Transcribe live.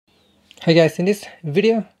Hi guys, in this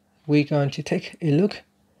video we're going to take a look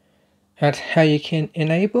at how you can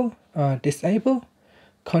enable or disable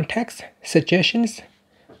contacts suggestions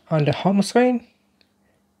on the home screen,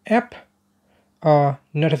 app, or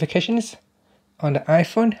notifications on the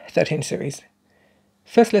iPhone 13 series.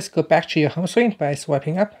 First, let's go back to your home screen by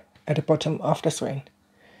swiping up at the bottom of the screen.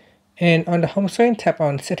 And on the home screen, tap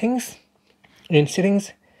on Settings. In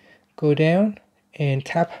Settings, go down and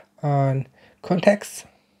tap on Contacts.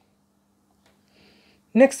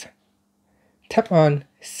 Next, tap on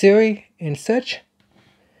Siri in Search,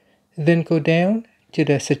 then go down to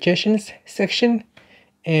the Suggestions section,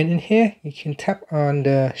 and in here you can tap on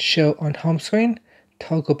the Show on Home Screen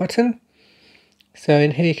toggle button. So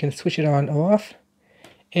in here you can switch it on or off,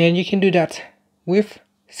 and you can do that with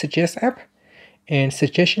Suggest app and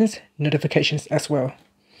Suggestions notifications as well.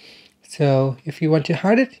 So if you want to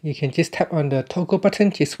hide it, you can just tap on the toggle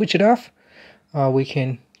button to switch it off, or we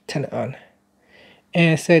can turn it on.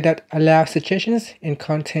 And so that allows suggestions and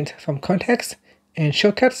content from contacts and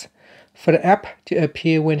shortcuts for the app to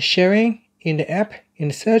appear when sharing in the app, in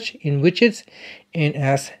search, in widgets, and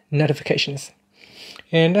as notifications.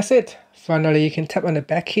 And that's it. Finally, you can tap on the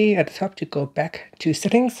back key at the top to go back to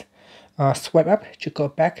settings, or swipe up to go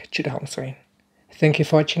back to the home screen. Thank you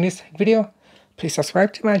for watching this video. Please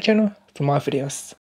subscribe to my channel for more videos.